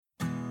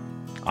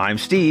I'm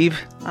Steve,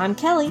 I'm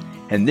Kelly.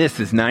 and this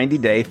is 90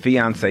 Day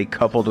Fiancé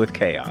Coupled with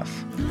Chaos.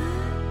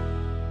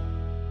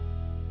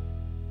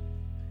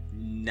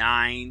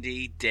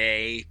 90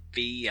 Day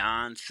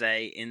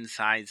Fiancé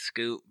Inside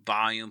Scoop,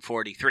 Volume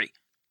 43.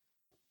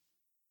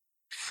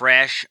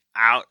 Fresh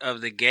out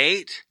of the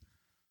gate,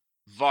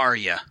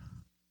 Varya.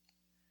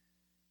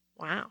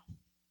 Wow.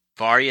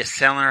 Varya's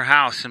selling her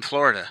house in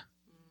Florida.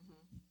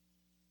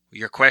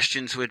 Your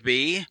questions would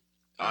be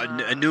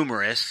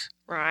numerous.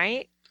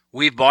 Right.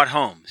 We've bought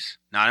homes,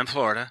 not in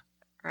Florida.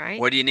 Right.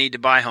 What do you need to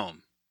buy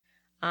home?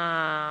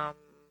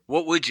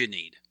 What would you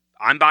need?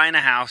 I'm buying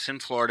a house in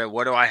Florida.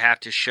 What do I have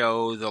to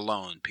show the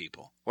loan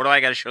people? What do I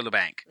got to show the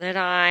bank? That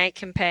I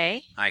can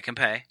pay. I can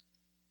pay.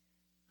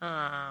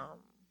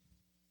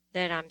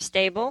 That I'm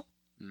stable.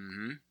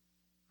 Mm-hmm.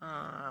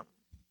 I-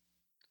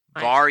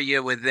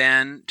 Varya would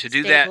then, to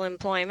do that, Stable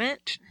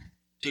employment.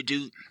 to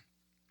do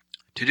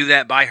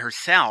that by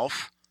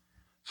herself,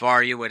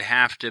 Varya would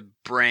have to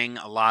bring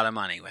a lot of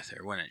money with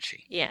her, wouldn't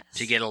she? Yes.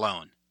 To get a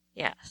loan.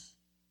 Yes.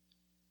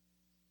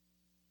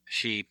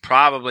 She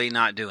probably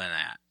not doing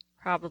that.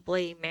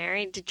 Probably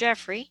married to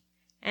Jeffrey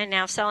and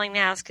now selling the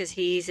house because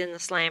he's in the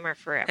slammer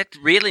forever. That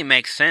really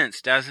makes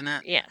sense, doesn't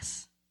it?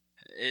 Yes.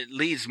 It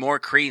leads more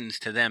credence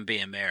to them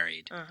being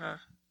married. Uh-huh.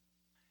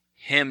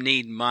 Him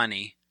need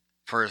money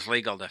for his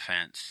legal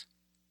defense.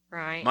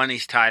 Right.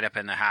 Money's tied up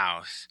in the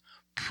house.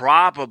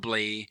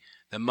 Probably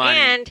the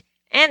money.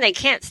 And they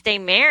can't stay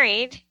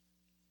married.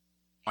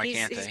 Why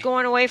can't He's they?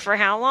 going away for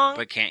how long?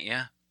 But can't you?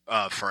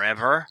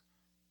 Forever?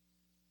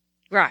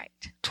 Right.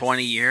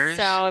 20 years?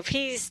 So if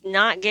he's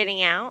not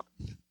getting out,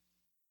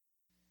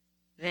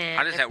 then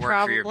How does they're that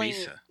work for your probably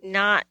visa?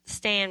 not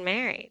staying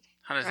married.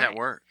 How does Right. that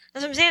work?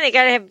 That's what I'm saying. They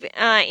got to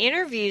have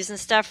interviews and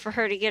stuff for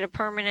her to get a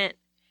permanent.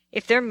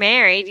 If they're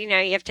married, you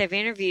have to have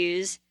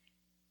interviews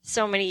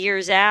so many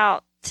years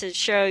out to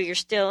show you're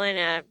still in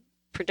a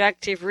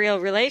productive, real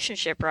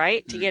relationship,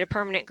 right? To get a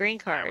permanent green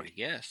I card. would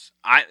guess.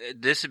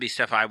 This would be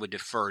stuff I would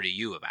defer to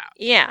you about.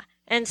 Yeah.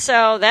 And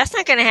so that's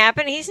not going to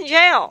happen. He's in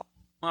jail.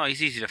 Well,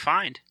 he's easy to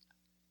find.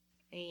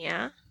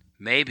 Yeah.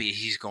 Maybe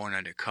he's going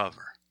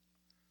undercover.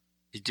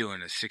 He's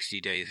doing a 60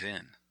 days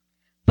in.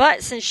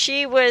 But since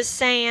she was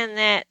saying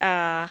that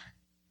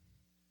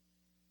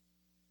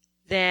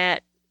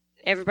that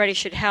everybody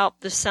should help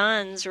the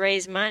sons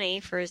raise money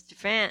for his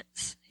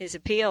defense, his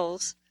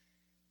appeals,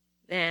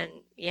 then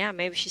yeah,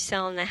 maybe she's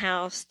selling the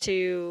house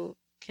to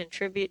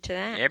contribute to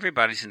that.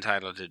 Everybody's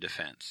entitled to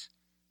defense.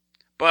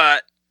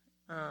 But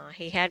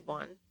He had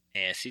one.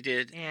 yes, he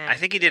did. Yeah, I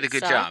think he did a it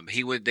good sucked.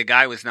 job. The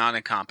guy was not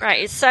incompetent.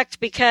 Right. It sucked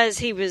because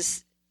he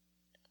was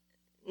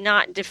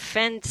not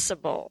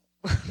defensible.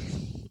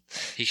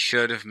 He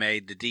should have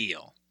made the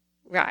deal.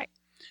 Right.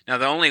 Now,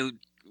 the only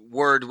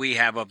word we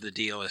have of the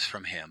deal is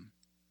from him.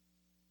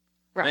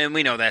 Right. And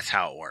we know that's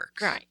how it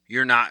works. Right.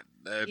 You're not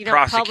You don't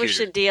prosecutor. publish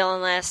a deal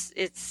unless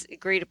it's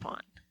agreed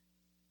upon.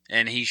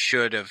 And he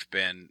should have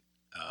been,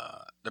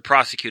 the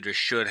prosecutor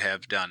should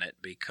have done it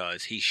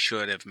because he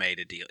should have made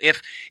a deal.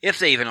 If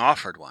they even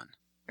offered one.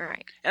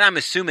 Right. And I'm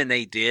assuming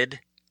they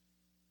did.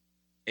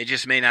 It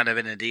just may not have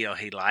been a deal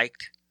he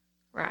liked.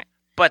 Right.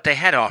 But they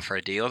had to offer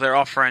a deal. They're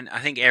offering, I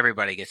think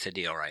everybody gets a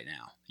deal right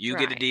now. You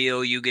get a Right.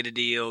 deal, you get a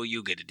deal,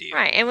 you get a deal.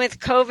 Right. And with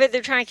COVID,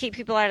 they're trying to keep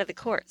people out of the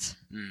courts.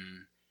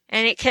 Mm.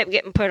 And it kept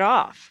getting put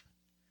off.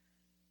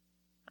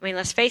 I mean,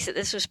 let's face it,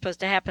 this was supposed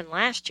to happen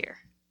last year.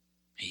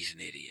 He's an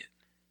idiot.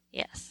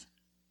 Yes.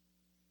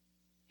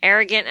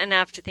 Arrogant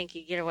enough to think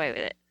he'd get away with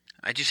it.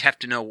 I just have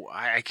to know,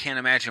 I can't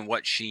imagine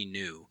what she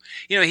knew.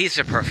 He's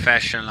a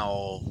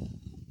professional,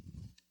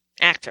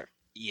 Actor.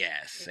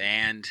 yes,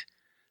 and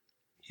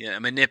a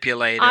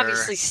manipulator.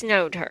 Obviously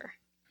snowed her.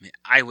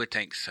 I would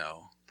think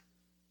so.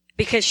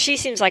 Because she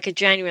seems like a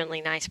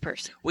genuinely nice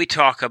person. We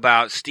talk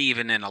about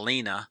Stephen and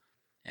Alina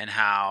and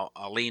how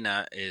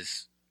Alina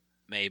is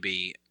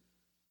maybe,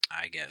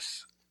 I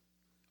guess,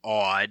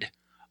 awed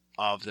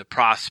of the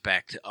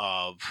prospect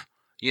of,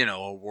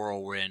 a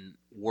whirlwind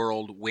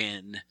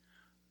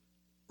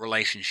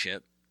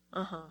relationship.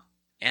 Uh-huh.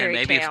 And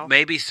Fairy tale.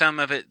 maybe some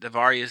of it, the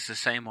Varya's the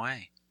same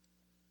way.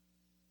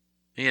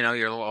 You're a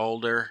little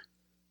older.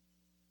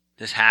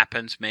 This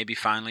happens. Maybe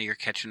finally you're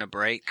catching a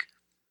break.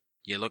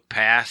 You look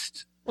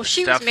past. Well, the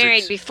she was stuff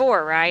married that's-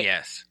 before, right?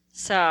 Yes.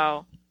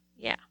 So,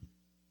 yeah.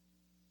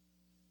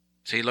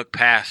 So you look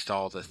past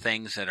all the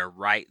things that are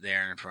right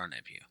there in front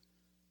of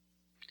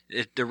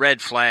you. The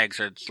red flags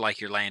are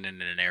like you're landing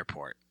in an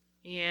airport.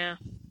 Yeah.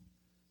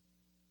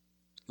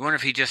 You wonder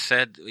if he just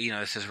said,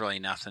 this is really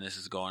nothing. This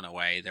is going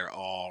away. They're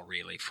all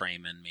really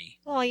framing me.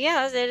 Well,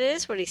 yeah, that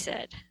is what he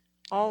said.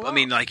 All I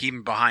mean, along. like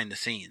even behind the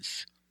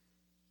scenes.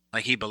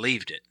 Like he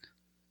believed it.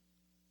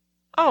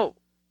 Oh,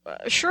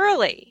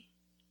 surely.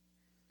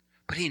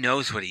 But he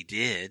knows what he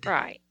did.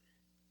 Right.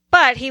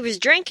 But he was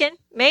drinking.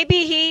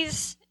 Maybe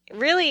he's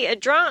really a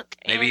drunk.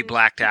 Maybe he and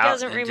blacked out He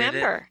doesn't and did it.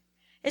 remember.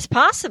 It's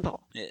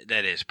possible.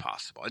 That is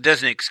possible. It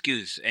doesn't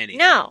excuse anything.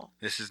 No.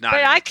 This is not.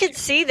 But an I could excuse.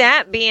 see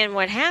that being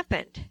what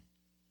happened.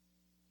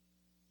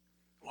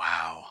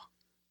 Wow.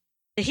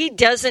 that he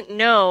doesn't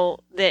know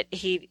that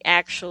he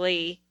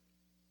actually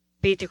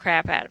beat the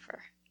crap out of her.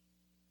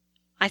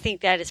 I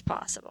think that is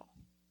possible.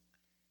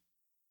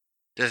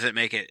 Does it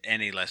make it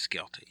any less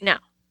guilty? No.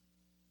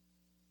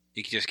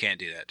 You just can't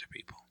do that to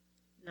people.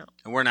 No.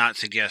 And we're not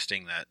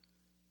suggesting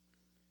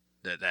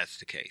that's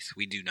the case.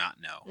 We do not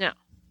know. No.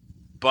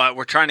 But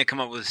we're trying to come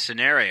up with a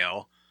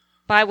scenario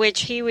by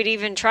which he would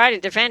even try to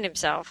defend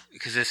himself.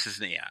 Because this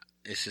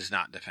is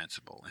not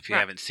defensible if you Right.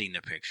 haven't seen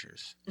the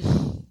pictures.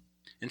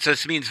 And so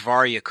this means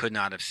Varya could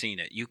not have seen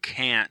it. You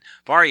can't.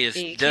 Varya You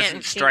can't doesn't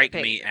have seen strike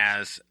the me pictures.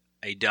 as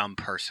a dumb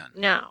person.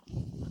 No.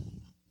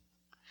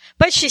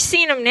 But she's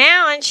seen him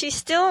now, and she's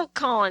still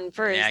calling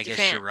for his Yeah, I guess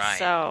defense. you're right.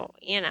 So,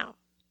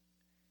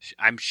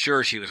 I'm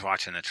sure she was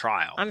watching the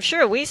trial. I'm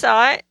sure we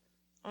saw it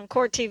on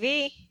court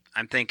TV.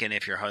 I'm thinking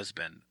if your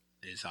husband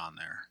is on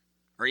there,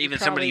 or even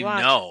probably somebody you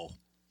watch. know.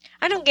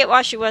 I don't get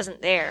why she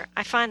wasn't there.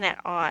 I find that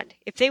odd.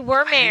 If they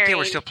were I think married, they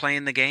were still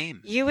playing the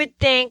game. you would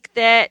think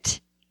that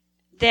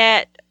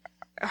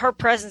her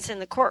presence in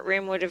the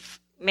courtroom would have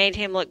made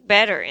him look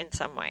better in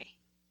some way.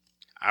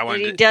 I That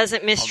he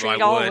doesn't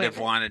mistreat all would women. have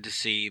wanted to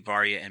see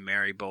Varya and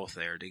Mary both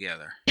there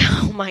together.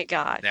 Oh my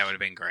God! That would have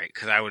been great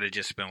because I would have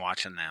just been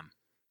watching them.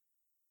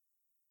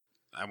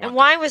 And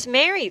why was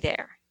Mary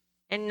there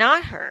and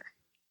not her?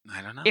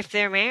 I don't know. If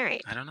they're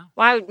married, I don't know.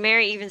 why would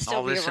Mary even still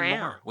All be this and around?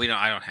 more. We don't.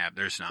 I don't have.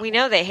 There's not. We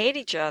know they hate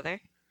each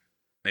other.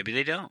 Maybe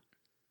they don't.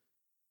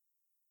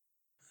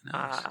 Who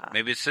knows?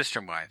 Maybe it's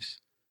sister wives.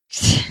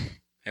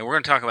 And we're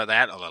going to talk about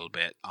that a little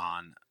bit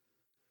on.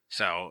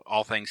 So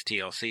all things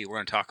TLC. We're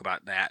going to talk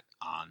about that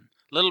on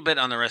a little bit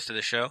on the rest of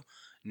the show.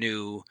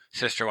 New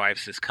Sister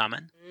Wives is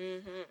coming.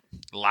 Mm-hmm.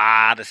 A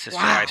lot of Sister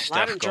Wives stuff a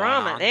lot of going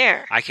drama on.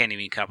 there. I can't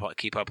even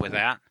keep up with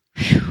that,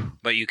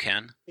 but you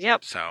can.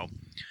 Yep. So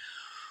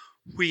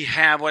we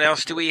have, what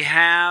else do we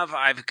have?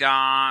 I've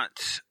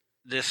got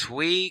this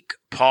week,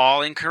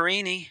 Paul and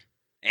Karini,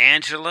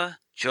 Angela,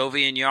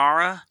 Jovi and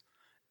Yara,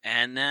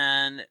 and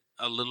then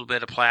a little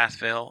bit of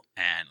Plathville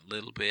and a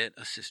little bit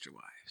of Sister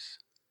Wives.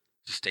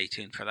 So stay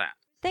tuned for that.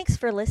 Thanks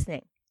for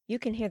listening. You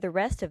can hear the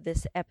rest of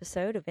this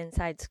episode of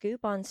Inside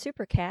Scoop on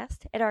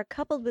Supercast at our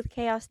Coupled with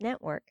Chaos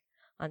network,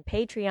 on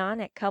Patreon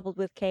at Coupled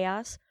with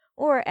Chaos,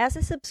 or as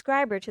a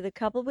subscriber to the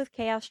Coupled with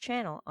Chaos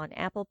channel on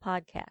Apple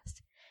Podcast.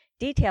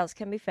 Details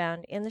can be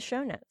found in the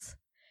show notes.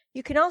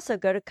 You can also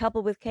go to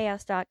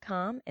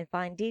coupledwithchaos.com and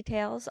find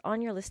details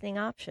on your listening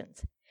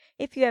options.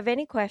 If you have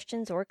any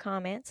questions or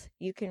comments,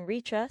 you can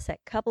reach us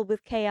at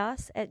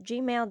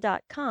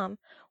coupledwithchaos@gmail.com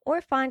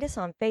or find us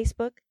on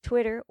Facebook,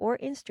 Twitter, or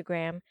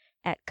Instagram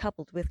at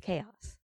Coupled with Chaos.